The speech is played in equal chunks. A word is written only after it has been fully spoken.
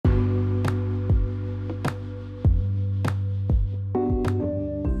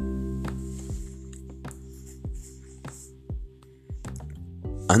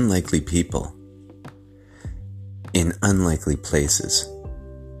unlikely people in unlikely places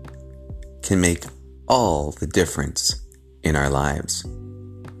can make all the difference in our lives.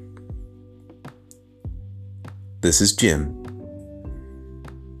 This is Jim,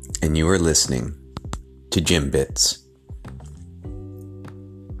 and you are listening to Jim Bits.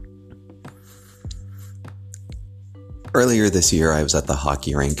 Earlier this year, I was at the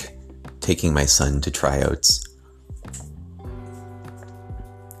hockey rink taking my son to tryouts.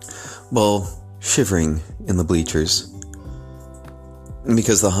 Well, shivering in the bleachers,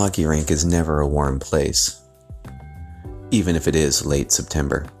 because the hockey rink is never a warm place, even if it is late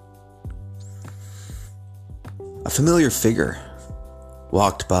September. A familiar figure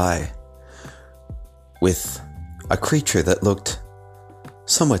walked by with a creature that looked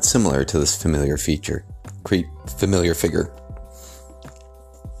somewhat similar to this familiar figure.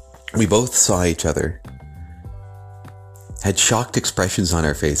 We both saw each other, had shocked expressions on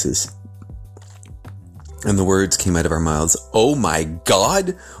our faces, and the words came out of our mouths, "Oh my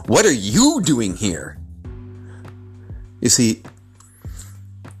God, what are you doing here?" You see,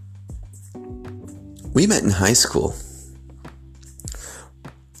 we met in high school,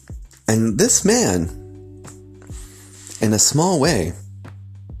 and this man, in a small way,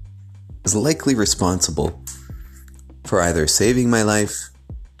 is likely responsible for either saving my life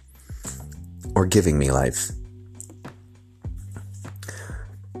or giving me life.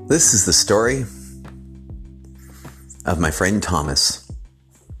 This is the story of my friend Thomas.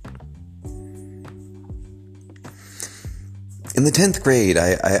 In the 10th grade,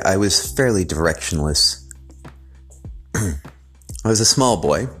 I was fairly directionless. I was a small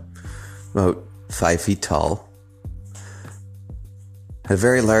boy, about 5 feet tall, had a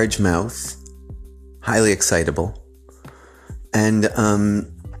very large mouth, highly excitable, and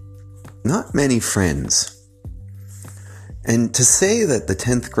not many friends. And to say that the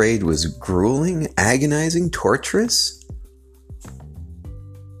 10th grade was grueling, agonizing, torturous,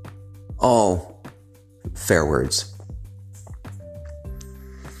 all fair words.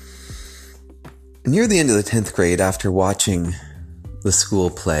 Near the end of the 10th grade, after watching the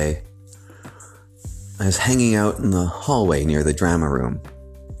school play, I was hanging out in the hallway near the drama room,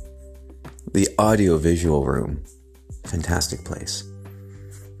 the audio-visual room. Fantastic place.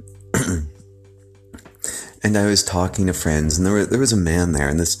 And I was talking to friends, and there was a man there,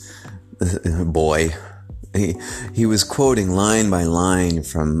 and this boy, he was quoting line by line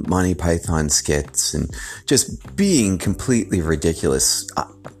from Monty Python skits, and just being completely ridiculous,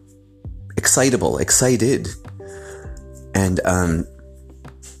 excited. And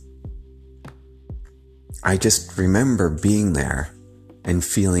I just remember being there and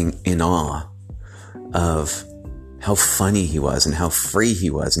feeling in awe of how funny he was, and how free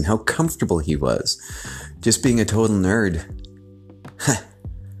he was, and how comfortable he was. Just being a total nerd.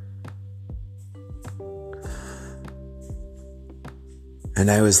 And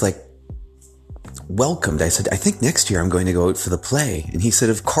I was like, welcomed. I said, "I think next year I'm going to go out for the play." And he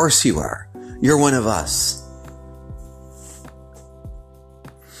said, "Of course you are. You're one of us."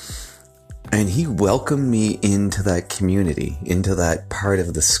 And he welcomed me into that community, into that part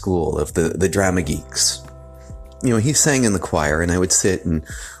of the school, of the drama geeks. You know, he sang in the choir, and I would sit and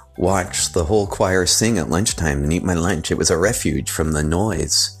watch the whole choir sing at lunchtime and eat my lunch. It was a refuge from the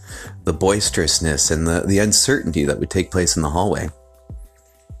noise, the boisterousness, and the uncertainty that would take place in the hallway.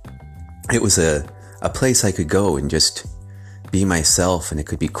 It was a place I could go and just be myself, and it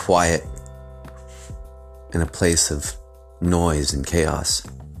could be quiet in a place of noise and chaos.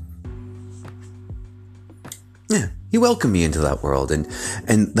 Yeah, he welcomed me into that world, and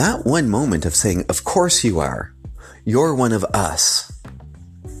that one moment of saying, "Of course you are. You're one of us,"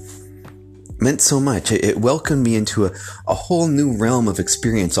 meant so much. It welcomed me into a whole new realm of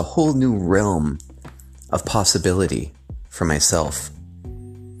experience, a whole new realm of possibility for myself.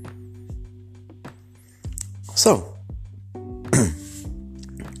 So,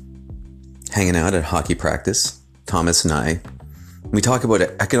 hanging out at hockey practice, Thomas and I, we talk about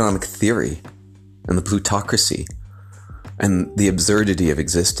economic theory and the plutocracy and the absurdity of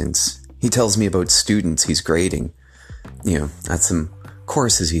existence. He tells me about students he's grading, at some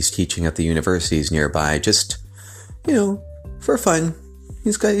courses he's teaching at the universities nearby, just, for fun.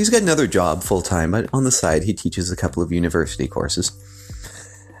 He's got another job full-time, but on the side he teaches a couple of university courses.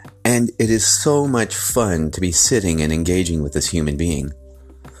 And it is so much fun to be sitting and engaging with this human being.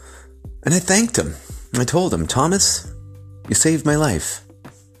 And I thanked him. I told him, "Thomas, you saved my life."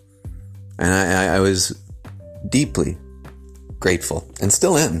 And I was deeply grateful, and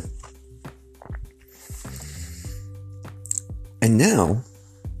still am. And now,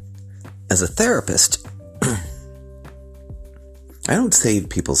 as a therapist, I don't save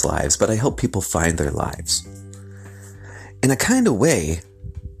people's lives, but I help people find their lives. In a kind of way,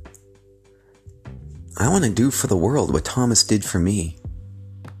 I want to do for the world what Thomas did for me.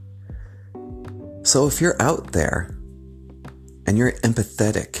 So if you're out there and you're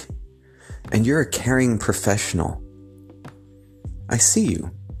empathetic and you're a caring professional, I see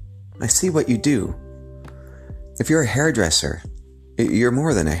you. I see what you do. If you're a hairdresser, you're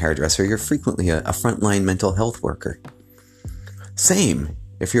more than a hairdresser. You're frequently a frontline mental health worker. Same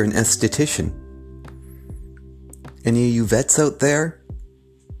if you're an esthetician. Any of you vets out there?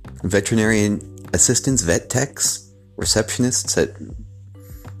 Veterinarian assistants, vet techs, receptionists at,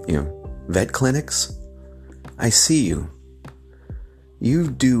 vet clinics? I see you. You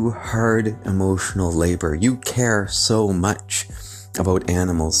do hard emotional labor. You care so much about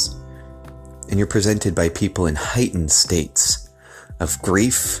animals. And you're presented by people in heightened states of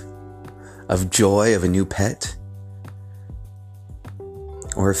grief, of joy of a new pet,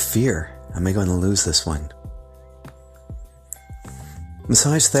 or of fear. Am I going to lose this one?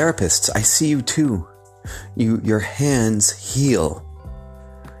 Massage therapists, I see you too. Your hands heal.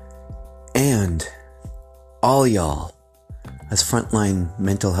 And all y'all, as frontline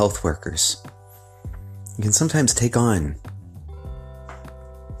mental health workers, you can sometimes take on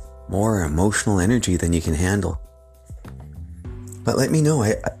more emotional energy than you can handle. But let me know,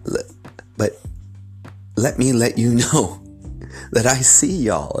 let me let you know that I see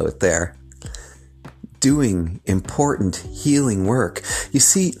y'all out there doing important healing work. You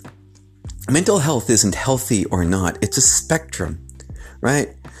see, mental health isn't healthy or not. It's a spectrum, right?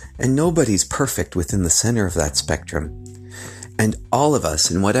 And nobody's perfect within the center of that spectrum. And all of us,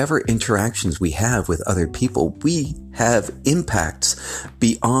 in whatever interactions we have with other people, we have impacts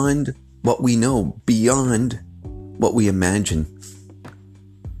beyond what we know, beyond what we imagine.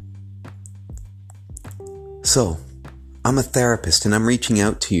 So, I'm a therapist and I'm reaching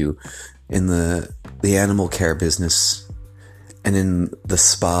out to you in the animal care business and in the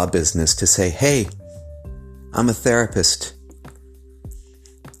spa business to say, hey, I'm a therapist.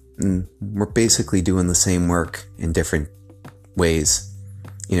 And we're basically doing the same work in different ways.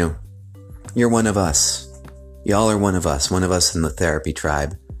 You're one of us. Y'all are one of us in the therapy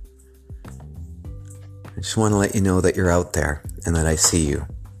tribe. I just want to let you know that you're out there and that I see you.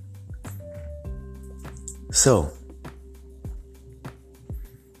 So,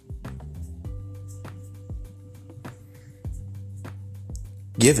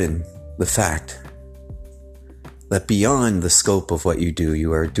 given the fact that beyond the scope of what you do,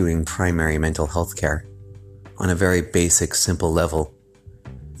 you are doing primary mental health care on a very basic, simple level,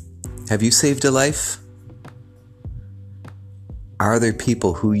 have you saved a life? Are there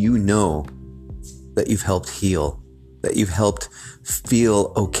people who you know that you've helped heal, that you've helped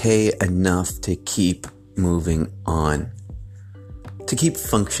feel okay enough to keep moving on, to keep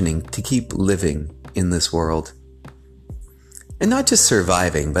functioning, to keep living in this world? And not just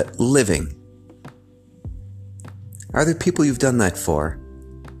surviving, but living. Are there people you've done that for?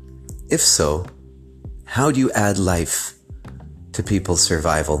 If so, how do you add life to people's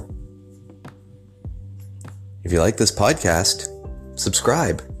survival? If you like this podcast,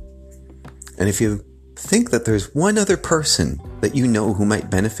 subscribe. And if you think that there's one other person that you know who might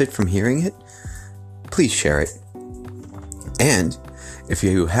benefit from hearing it, please share it. And if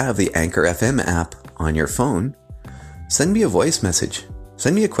you have the Anchor FM app on your phone, send me a voice message.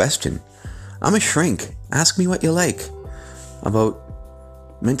 Send me a question. I'm a shrink. Ask me what you like about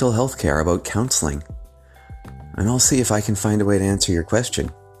mental health care, about counseling. And I'll see if I can find a way to answer your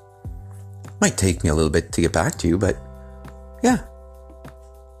question. Might take me a little bit to get back to you, but yeah,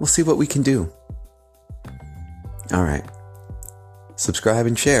 we'll see what we can do. All right. Subscribe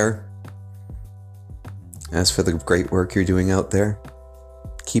and share. As for the great work you're doing out there,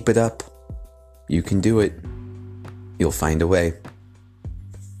 keep it up. You can do it. You'll find a way.